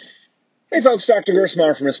Hey folks, Dr.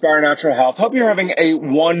 Gersmar from Aspire Natural Health. Hope you're having a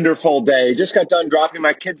wonderful day. Just got done dropping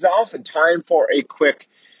my kids off and time for a quick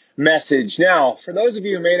message. Now, for those of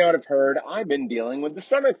you who may not have heard, I've been dealing with the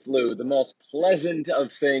stomach flu, the most pleasant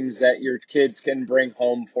of things that your kids can bring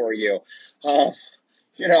home for you. Uh,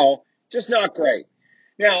 just not great.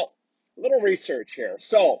 Now, a little research here.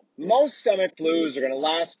 So, most stomach flus are going to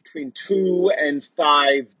last between 2 to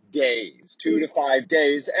 5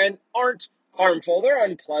 days, and aren't harmful. They're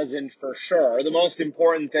unpleasant for sure. The most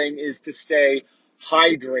important thing is to stay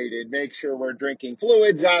hydrated. Make sure we're drinking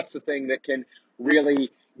fluids. That's the thing that can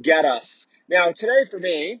really get us. Now, today for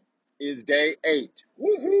me is day 8.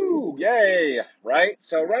 Woohoo! Yay! Right?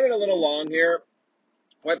 So, running a little long here.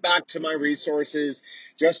 Went back to my resources,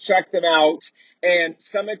 just checked them out, and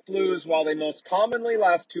stomach flus, while they most commonly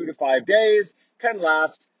last 2 to 5 days, can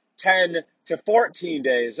last 10 to 14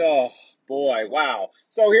 days. Oh boy, wow.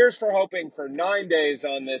 So here's for hoping for 9 days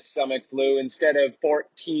on this stomach flu instead of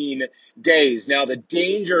 14 days. Now the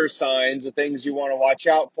danger signs, the things you want to watch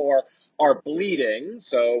out for, are bleeding.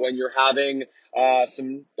 So when you're having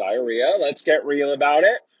some diarrhea, let's get real about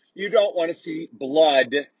it. You don't want to see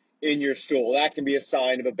blood in your stool. That can be a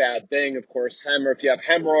sign of a bad thing. Of course, if you have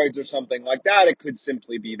hemorrhoids or something like that, it could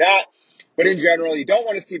simply be that. But in general, you don't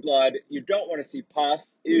want to see blood. You don't want to see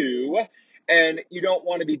pus, ew. And you don't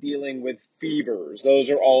want to be dealing with fevers. Those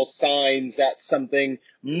are all signs that something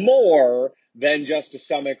more than just a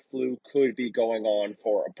stomach flu could be going on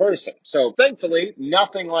for a person. So thankfully,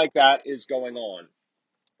 nothing like that is going on.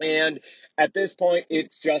 And at this point,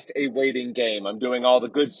 it's just a waiting game. I'm doing all the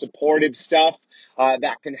good supportive stuff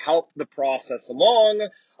that can help the process along.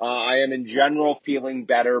 I am in general feeling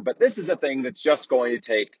better, but this is a thing that's just going to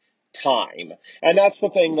take time. And that's the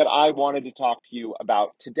thing that I wanted to talk to you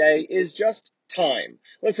about today is just time.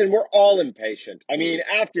 Listen, we're all impatient. I mean,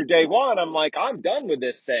 after day 1, I'm like, I'm done with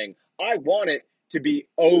this thing. I want it to be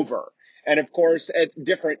over. And of course, at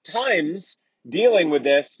different times, dealing with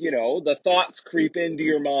this, the thoughts creep into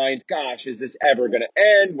your mind. Gosh, is this ever going to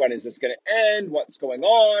end? When is this going to end? What's going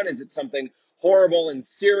on? Is it something horrible and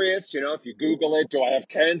serious? If you Google it, do I have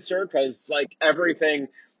cancer? Because like everything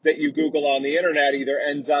that you Google on the internet either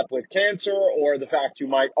ends up with cancer or the fact you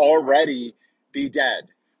might already be dead.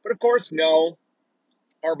 But of course, no,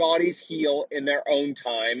 our bodies heal in their own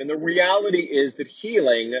time. And the reality is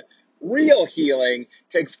that real healing,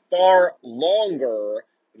 takes far longer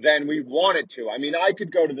than we want it to. I mean, I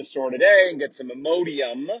could go to the store today and get some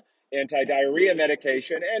Imodium anti-diarrhea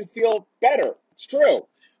medication and feel better. It's true.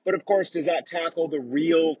 But of course, does that tackle the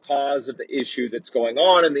real cause of the issue that's going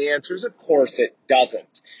on? And the answer is, of course, it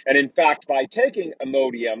doesn't. And in fact, by taking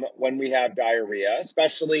Imodium when we have diarrhea,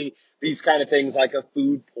 especially these kind of things like a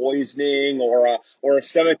food poisoning or a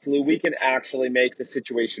stomach flu, we can actually make the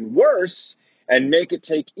situation worse and make it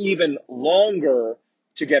take even longer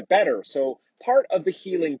to get better. So part of the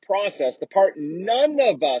healing process, the part none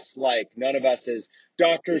of us as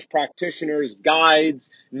doctors, practitioners,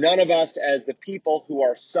 guides, none of us as the people who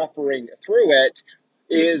are suffering through it,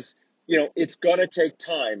 is, it's going to take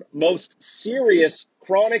time. Most serious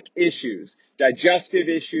chronic issues, digestive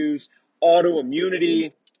issues,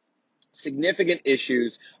 autoimmunity, significant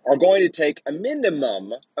issues are going to take a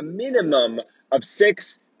minimum of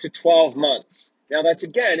 6 to 12 months. Now that's,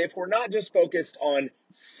 again, if we're not just focused on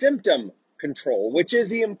symptom control, which is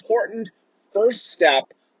the important first step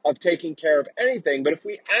of taking care of anything, but if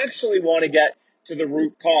we actually want to get to the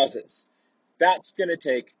root causes, that's going to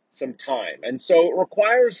take some time. And so it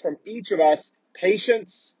requires from each of us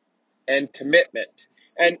patience and commitment.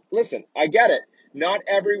 And listen, I get it. Not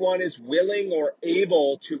everyone is willing or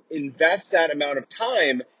able to invest that amount of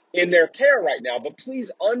time in their care right now. But please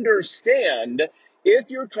understand, if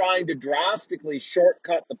you're trying to drastically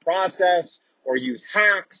shortcut the process or use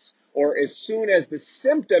hacks, or as soon as the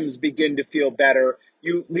symptoms begin to feel better,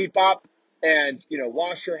 you leap up and,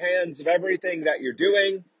 wash your hands of everything that you're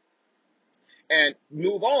doing and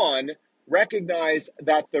move on, recognize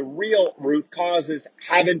that the real root causes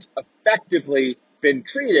haven't effectively been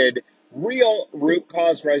treated. Real root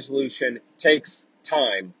cause resolution takes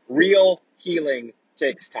time. Real healing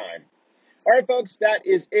takes time. All right, folks, that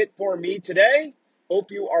is it for me today.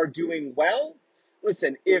 Hope you are doing well.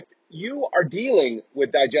 Listen, if you are dealing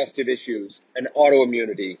with digestive issues and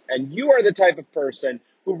autoimmunity, and you are the type of person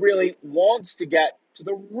who really wants to get to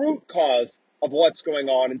the root cause of what's going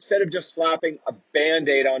on instead of just slapping a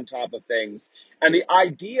Band-Aid on top of things, and the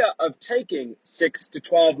idea of taking 6 to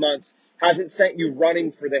 12 months hasn't sent you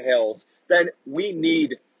running for the hills, then we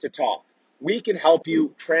need to talk. We can help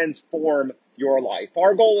you transform your life.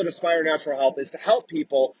 Our goal at Aspire Natural Health is to help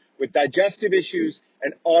people with digestive issues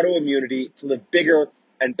and autoimmunity to live bigger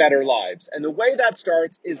and better lives. And the way that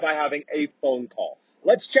starts is by having a phone call.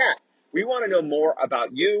 Let's chat. We want to know more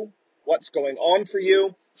about you, what's going on for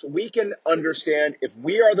you, so we can understand if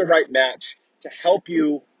we are the right match to help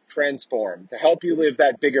you transform, to help you live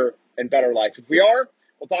that bigger and better life. If we are,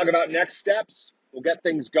 we'll talk about next steps. We'll get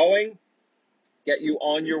things going, get you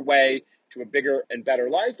on your way to a bigger and better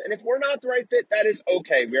life. And if we're not the right fit, that is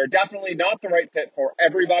okay. We are definitely not the right fit for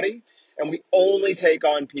everybody. And we only take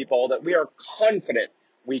on people that we are confident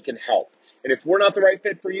we can help. And if we're not the right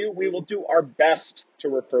fit for you, we will do our best to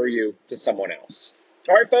refer you to someone else.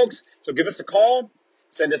 All right, folks. So give us a call,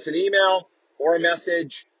 send us an email or a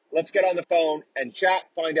message. Let's get on the phone and chat,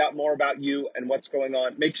 find out more about you and what's going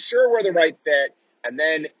on. Make sure we're the right fit, and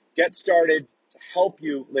then get started to help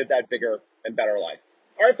you live that bigger and better life.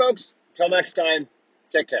 All right, folks, until next time,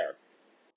 take care.